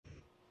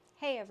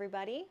Hey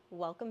everybody,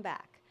 welcome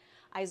back.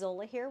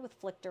 Isola here with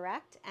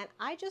FlickDirect, and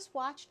I just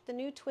watched the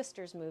new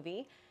Twisters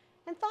movie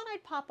and thought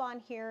I'd pop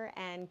on here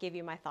and give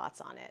you my thoughts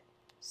on it.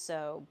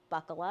 So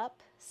buckle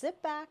up,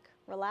 sit back,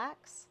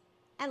 relax,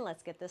 and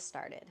let's get this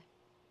started.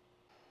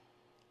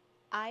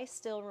 I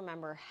still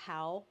remember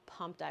how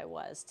pumped I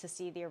was to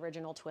see the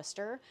original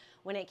Twister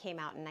when it came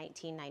out in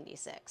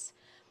 1996.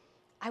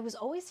 I was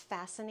always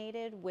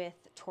fascinated with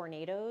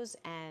tornadoes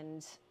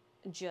and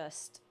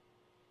just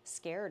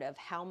scared of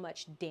how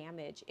much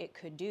damage it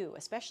could do,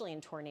 especially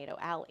in Tornado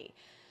Alley.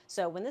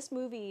 So when this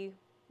movie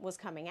was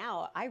coming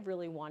out, I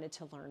really wanted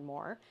to learn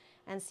more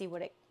and see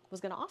what it was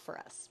going to offer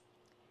us.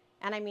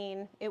 And I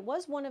mean, it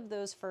was one of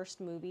those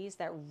first movies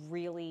that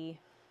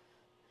really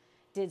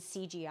did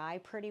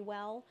CGI pretty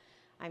well.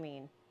 I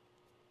mean,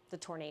 the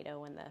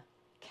tornado and the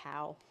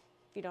cow.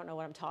 If you don't know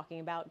what I'm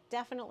talking about,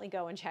 definitely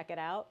go and check it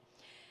out.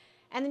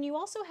 And then you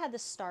also had the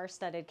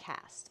star-studded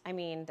cast. I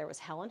mean, there was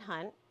Helen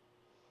Hunt,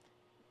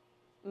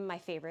 my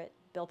favorite,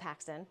 Bill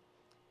Paxton,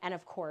 and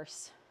of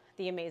course,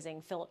 the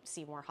amazing Philip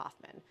Seymour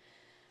Hoffman.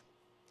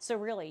 So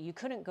really, you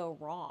couldn't go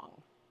wrong.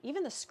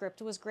 Even the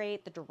script was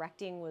great, the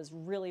directing was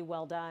really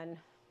well done.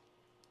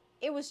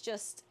 It was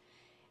just,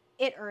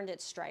 it earned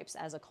its stripes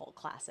as a cult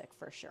classic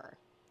for sure,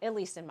 at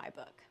least in my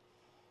book.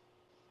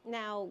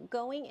 Now,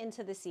 going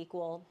into the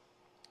sequel,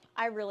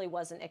 I really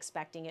wasn't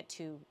expecting it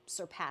to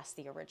surpass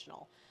the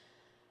original.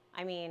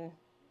 I mean,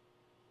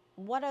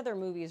 what other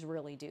movies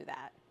really do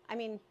that? I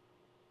mean,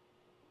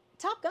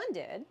 Top Gun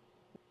did.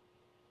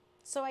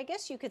 So I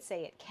guess you could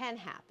say it can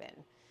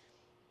happen.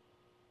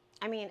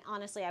 I mean,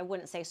 honestly, I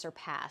wouldn't say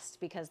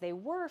surpassed because they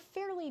were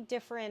fairly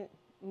different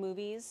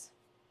movies,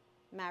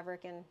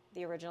 Maverick and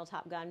the original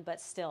Top Gun, but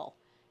still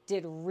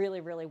did really,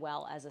 really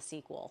well as a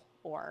sequel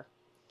or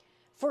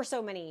for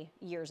so many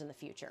years in the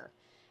future.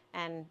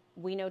 And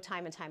we know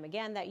time and time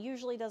again that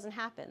usually doesn't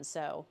happen.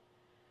 So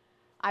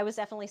I was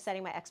definitely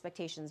setting my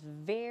expectations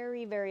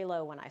very, very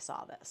low when I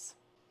saw this.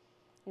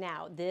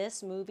 Now,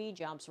 this movie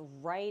jumps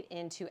right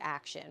into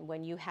action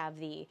when you have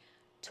the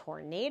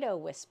tornado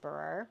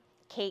whisperer,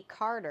 Kate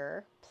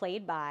Carter,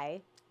 played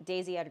by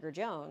Daisy Edgar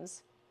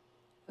Jones,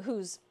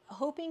 who's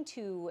hoping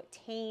to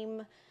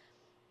tame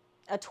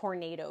a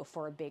tornado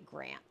for a big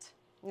grant.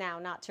 Now,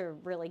 not to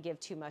really give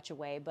too much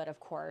away, but of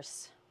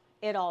course,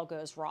 it all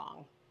goes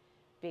wrong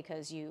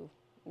because you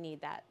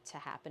need that to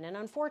happen. And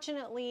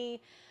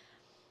unfortunately,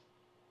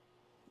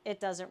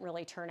 it doesn't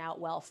really turn out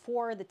well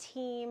for the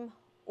team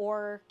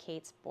or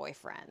Kate's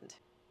boyfriend.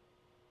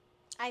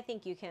 I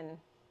think you can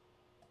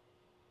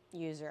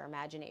use your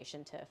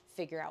imagination to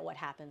figure out what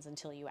happens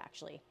until you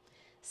actually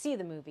see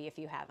the movie if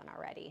you haven't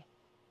already.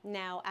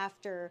 Now,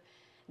 after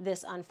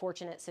this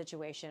unfortunate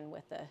situation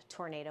with the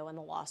tornado and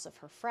the loss of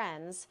her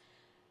friends,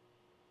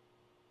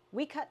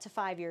 we cut to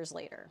 5 years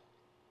later.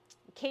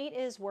 Kate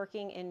is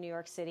working in New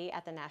York City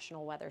at the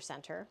National Weather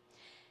Center,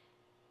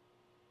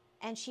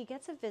 and she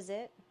gets a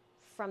visit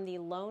from the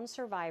lone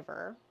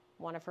survivor,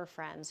 one of her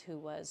friends, who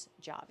was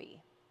Javi.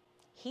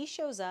 He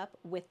shows up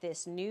with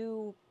this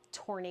new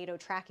tornado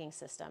tracking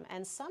system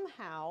and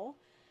somehow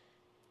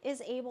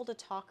is able to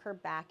talk her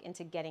back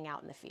into getting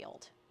out in the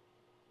field.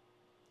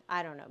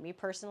 I don't know, me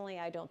personally,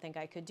 I don't think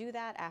I could do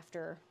that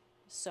after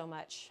so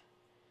much.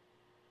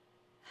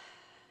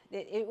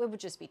 It would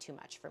just be too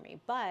much for me.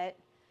 But,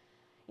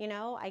 you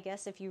know, I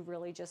guess if you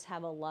really just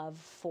have a love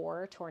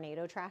for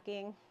tornado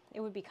tracking,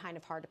 it would be kind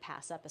of hard to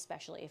pass up,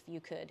 especially if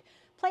you could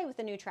play with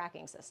the new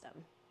tracking system.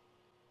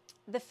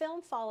 The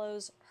film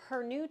follows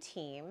her new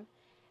team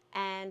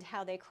and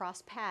how they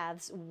cross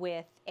paths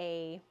with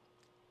a,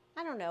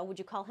 I don't know, would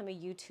you call him a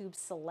YouTube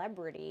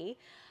celebrity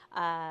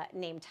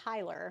named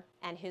Tyler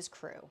and his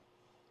crew.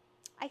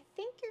 I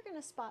think you're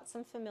going to spot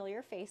some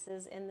familiar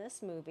faces in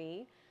this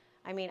movie.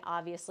 I mean,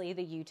 obviously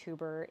the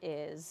YouTuber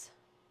is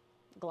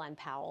Glenn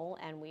Powell,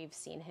 and we've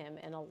seen him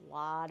in a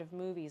lot of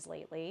movies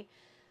lately.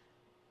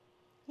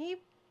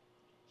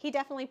 He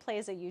definitely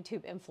plays a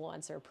YouTube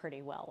influencer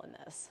pretty well in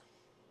this.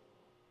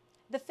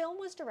 The film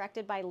was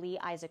directed by Lee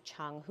Isaac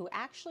Chung, who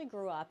actually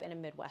grew up in a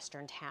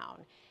Midwestern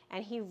town,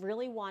 and he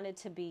really wanted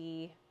to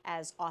be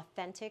as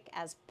authentic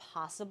as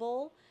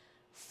possible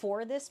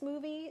for this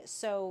movie,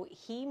 so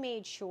he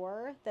made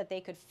sure that they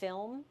could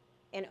film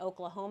in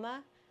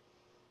Oklahoma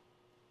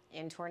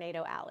in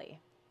Tornado Alley.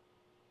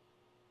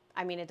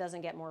 I mean, it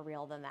doesn't get more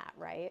real than that,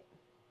 right?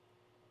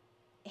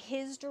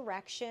 His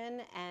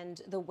direction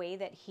and the way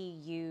that he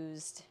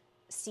used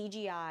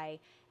CGI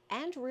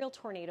and real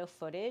tornado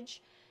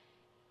footage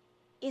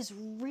is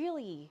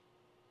really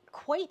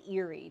quite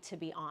eerie, to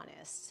be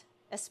honest,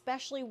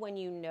 especially when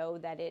you know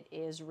that it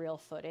is real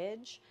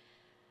footage.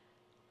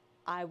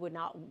 I would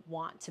not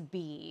want to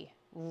be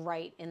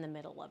right in the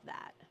middle of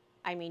that.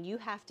 I mean, you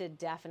have to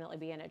definitely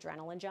be an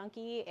adrenaline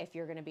junkie if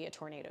you're going to be a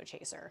tornado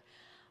chaser.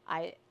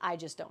 I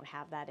just don't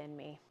have that in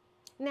me.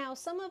 Now,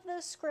 some of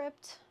the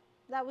script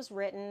that was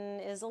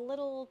written is a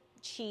little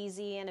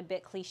cheesy and a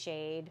bit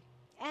cliched,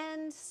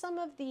 and some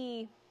of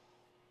the,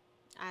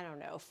 I don't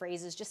know,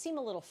 phrases just seem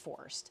a little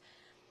forced.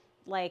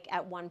 Like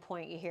at one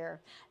point you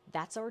hear,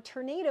 "That's our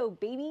tornado,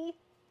 baby."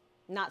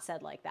 not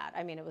said like that.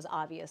 I mean, it was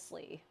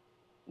obviously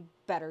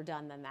better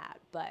done than that,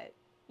 but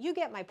you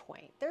get my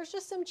point. There's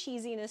just some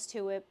cheesiness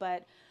to it,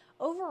 but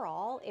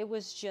overall, it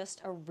was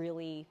just a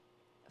really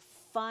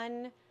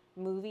fun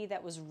movie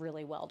that was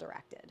really well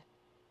directed.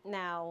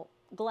 Now,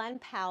 Glenn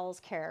Powell's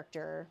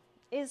character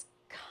is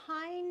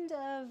kind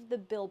of the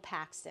Bill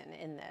Paxton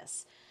in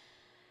this.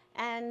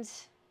 And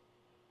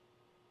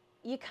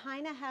you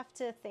kind of have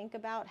to think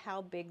about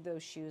how big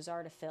those shoes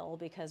are to fill,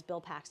 because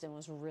Bill Paxton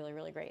was really,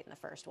 really great in the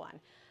first one.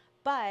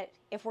 But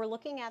if we're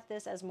looking at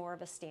this as more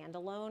of a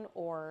standalone,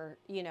 or,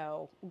 you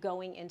know,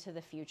 going into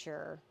the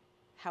future,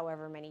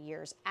 however many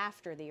years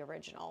after the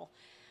original,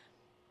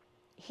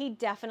 he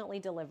definitely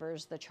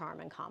delivers the charm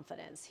and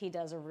confidence. He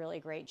does a really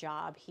great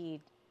job.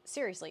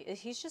 Seriously,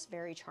 he's just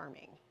very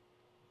charming.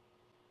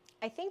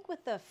 I think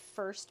with the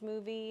first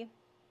movie,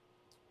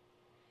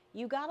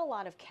 you got a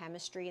lot of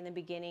chemistry in the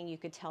beginning. You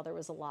could tell there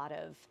was a lot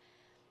of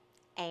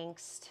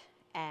angst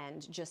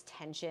and just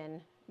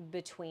tension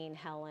between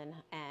Helen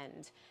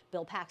and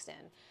Bill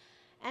Paxton.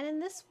 And in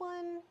this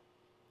one,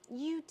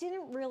 you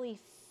didn't really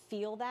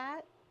feel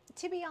that.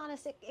 To be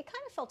honest, it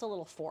kind of felt a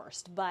little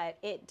forced, but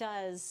it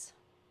does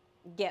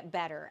get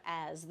better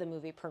as the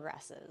movie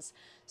progresses.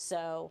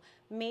 So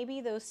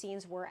maybe those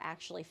scenes were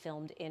actually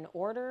filmed in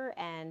order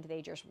and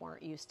they just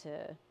weren't used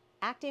to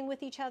acting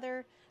with each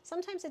other.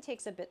 Sometimes it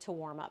takes a bit to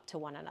warm up to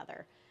one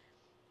another.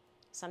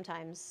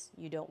 Sometimes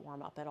you don't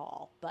warm up at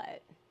all,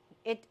 but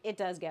it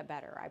does get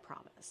better, I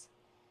promise.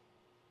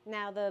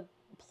 Now, the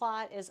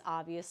plot is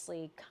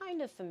obviously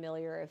kind of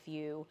familiar if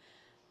you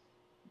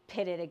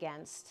pit it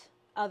against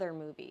other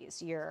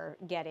movies. You're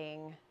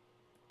getting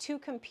two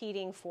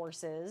competing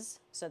forces,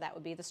 so that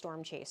would be the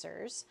storm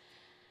chasers,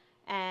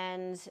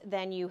 and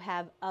then you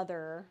have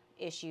other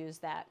issues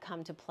that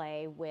come to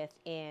play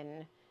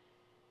within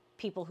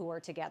people who are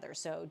together.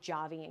 So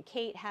Javi and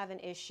Kate have an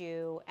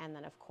issue, and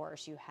then of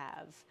course you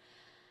have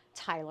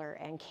Tyler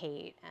and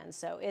Kate. And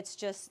so it's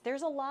just,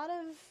 there's a lot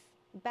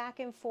of back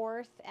and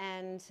forth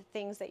and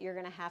things that you're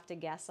going to have to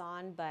guess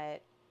on,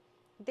 but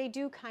they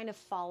do kind of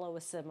follow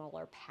a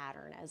similar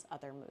pattern as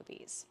other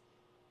movies,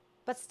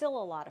 but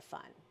still a lot of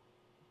fun.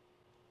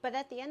 But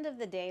at the end of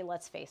the day,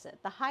 let's face it,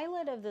 the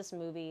highlight of this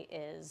movie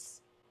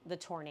is the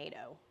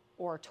tornado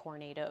or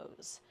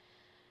tornadoes.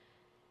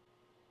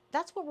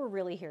 That's what we're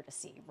really here to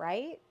see,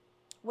 right?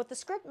 What the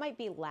script might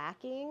be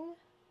lacking,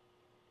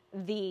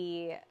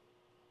 the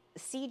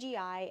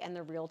CGI and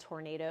the real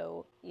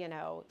tornado,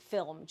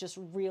 film just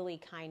really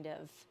kind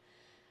of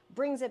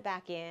brings it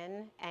back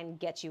in and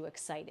gets you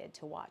excited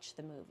to watch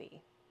the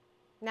movie.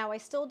 Now, I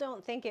still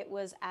don't think it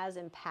was as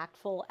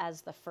impactful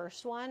as the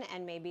first one,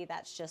 and maybe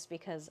that's just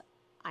because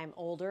I'm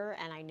older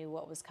and I knew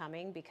what was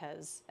coming,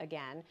 because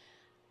again,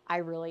 I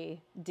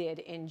really did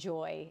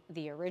enjoy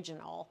the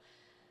original.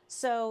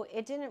 So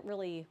it didn't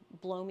really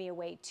blow me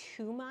away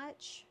too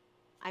much.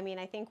 I mean,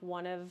 I think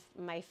one of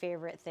my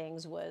favorite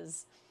things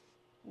was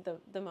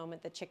the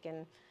moment the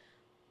chicken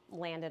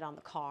landed on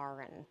the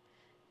car, and,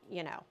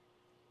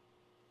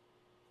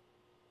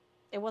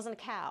 it wasn't a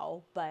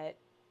cow, but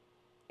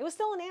it was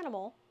still an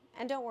animal.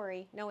 And don't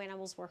worry, no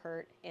animals were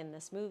hurt in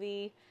this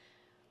movie,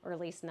 or at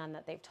least none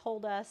that they've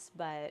told us,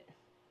 but,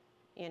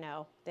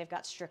 they've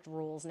got strict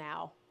rules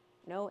now.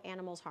 No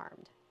animals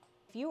harmed.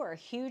 If you are a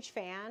huge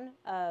fan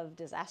of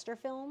disaster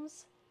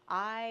films,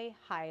 I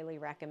highly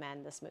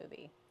recommend this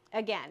movie.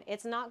 Again,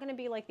 it's not going to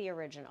be like the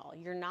original.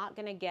 You're not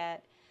going to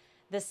get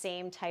the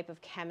same type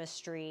of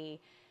chemistry.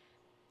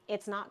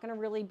 It's not going to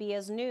really be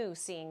as new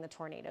seeing the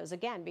tornadoes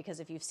again, because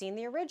if you've seen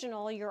the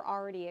original, you're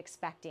already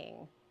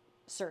expecting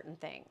certain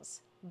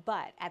things.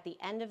 But at the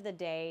end of the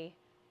day,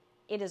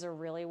 it is a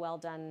really well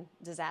done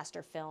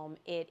disaster film.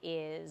 It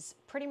is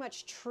pretty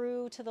much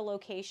true to the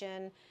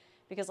location,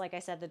 because like I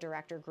said, the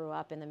director grew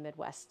up in the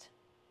Midwest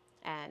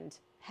and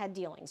had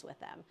dealings with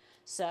them.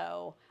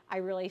 So I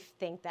really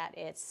think that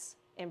it's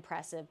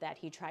impressive that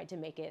he tried to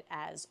make it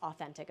as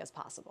authentic as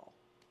possible.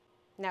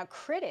 Now,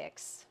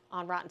 critics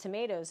on Rotten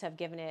Tomatoes have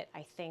given it,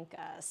 I think,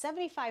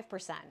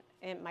 75%.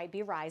 It might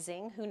be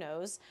rising, who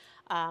knows?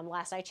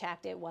 Last I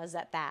checked, it was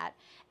at that.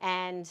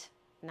 And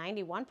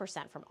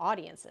 91% from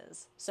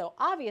audiences. So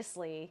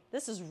obviously,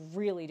 this is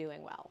really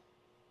doing well.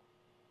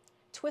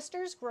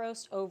 Twisters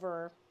grossed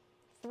over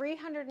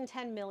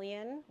 $310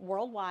 million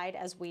worldwide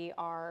as we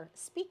are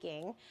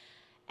speaking,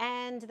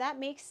 and that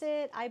makes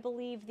it, I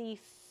believe, the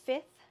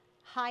 5th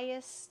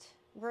highest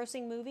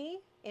grossing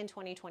movie in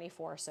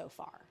 2024 so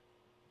far.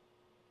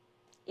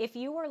 If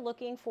you are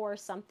looking for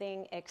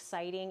something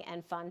exciting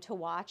and fun to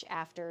watch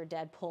after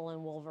Deadpool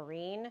and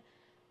Wolverine,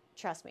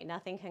 trust me,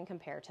 nothing can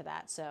compare to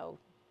that. So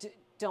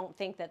don't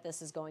think that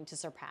this is going to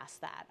surpass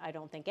that. I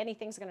don't think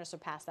anything's going to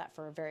surpass that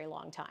for a very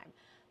long time.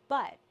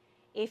 But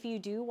if you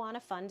do want a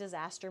fun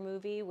disaster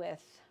movie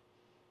with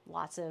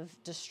lots of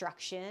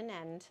destruction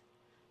and,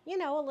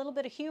 a little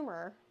bit of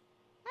humor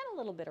and a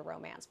little bit of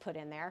romance put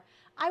in there,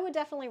 I would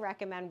definitely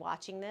recommend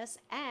watching this.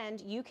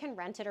 And you can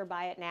rent it or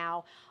buy it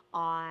now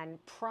on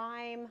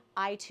Prime,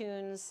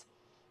 iTunes,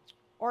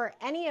 or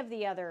any of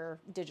the other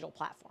digital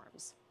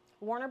platforms.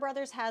 Warner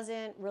Brothers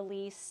hasn't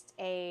released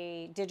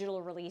a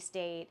digital release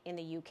date in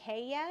the UK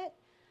yet,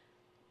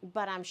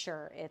 but I'm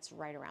sure it's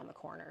right around the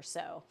corner.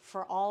 So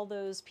for all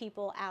those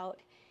people out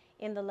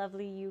in the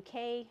lovely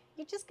UK,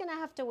 you're just gonna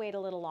have to wait a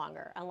little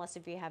longer, unless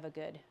if you have a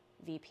good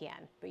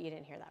VPN, but you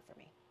didn't hear that from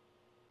me.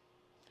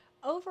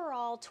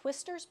 Overall,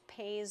 Twisters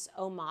pays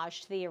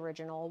homage to the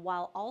original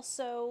while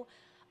also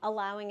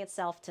allowing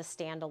itself to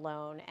stand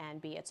alone and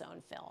be its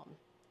own film.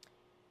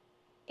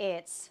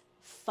 It's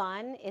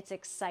fun, it's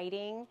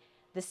exciting,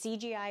 the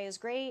CGI is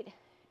great,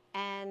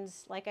 and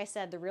like I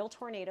said, the real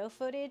tornado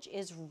footage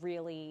is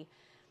really,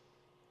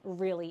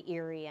 really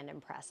eerie and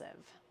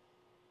impressive.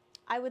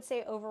 I would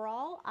say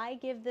overall, I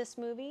give this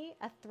movie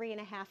a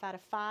 3.5 out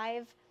of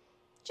 5,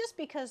 just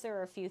because there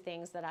are a few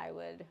things that I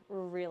would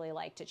really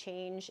like to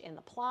change in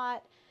the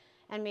plot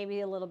and maybe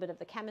a little bit of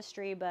the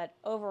chemistry, but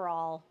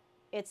overall,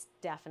 it's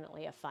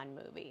definitely a fun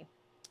movie.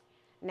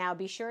 Now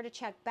be sure to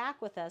check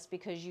back with us,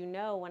 because you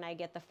know when I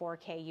get the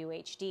 4K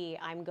UHD,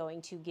 I'm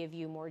going to give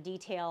you more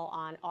detail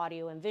on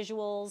audio and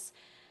visuals.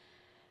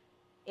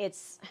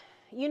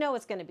 You know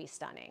it's going to be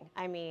stunning.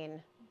 I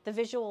mean, the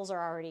visuals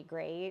are already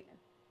great.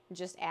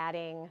 Just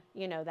adding,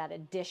 you know, that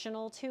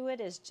additional to it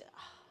is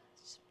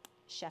just,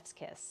 chef's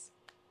kiss.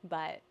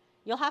 But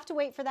you'll have to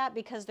wait for that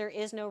because there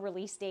is no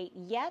release date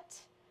yet.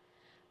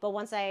 But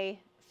once I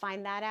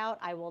find that out,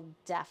 I will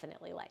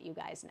definitely let you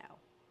guys know.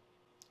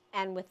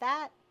 And with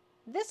that,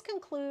 this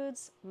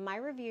concludes my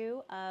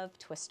review of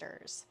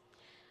Twisters.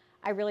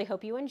 I really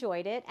hope you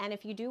enjoyed it, and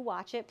if you do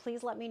watch it,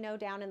 please let me know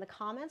down in the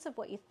comments of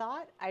what you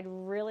thought. I'd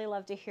really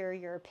love to hear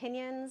your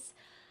opinions.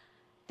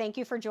 Thank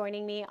you for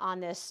joining me on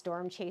this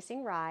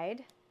storm-chasing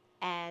ride,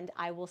 and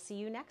I will see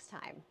you next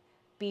time.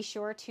 Be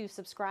sure to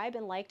subscribe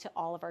and like to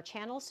all of our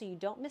channels so you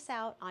don't miss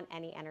out on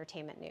any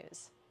entertainment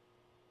news.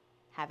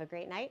 Have a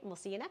great night, and we'll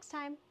see you next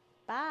time.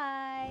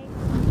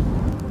 Bye!